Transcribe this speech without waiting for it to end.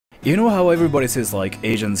You know how everybody says like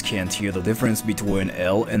Asians can't hear the difference between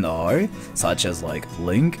L and R, such as like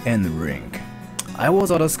link and ring. I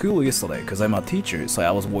was at a school yesterday because I'm a teacher, so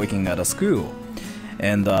I was working at a school.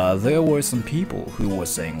 And there were some people who were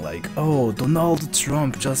saying like, oh, Donald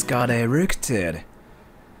Trump just got erected.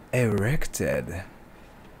 Erected.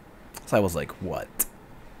 So I was like, what?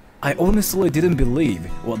 I honestly didn't believe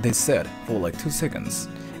what they said for like 2 seconds.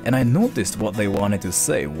 And I noticed what they wanted to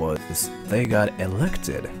say was, they got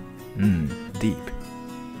elected. Deep.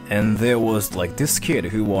 And there was like this kid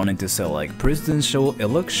who wanted to say like presidential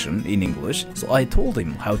election in English, so I told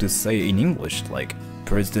him how to say in English like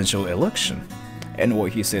presidential election. And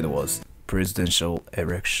what he said was presidential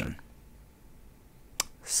erection.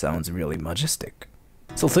 Sounds really majestic.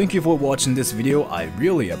 So thank you for watching this video, I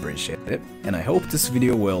really appreciate it, and I hope this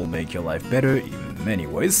video will make your life better in many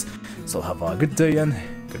ways. So have a good day and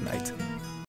good night.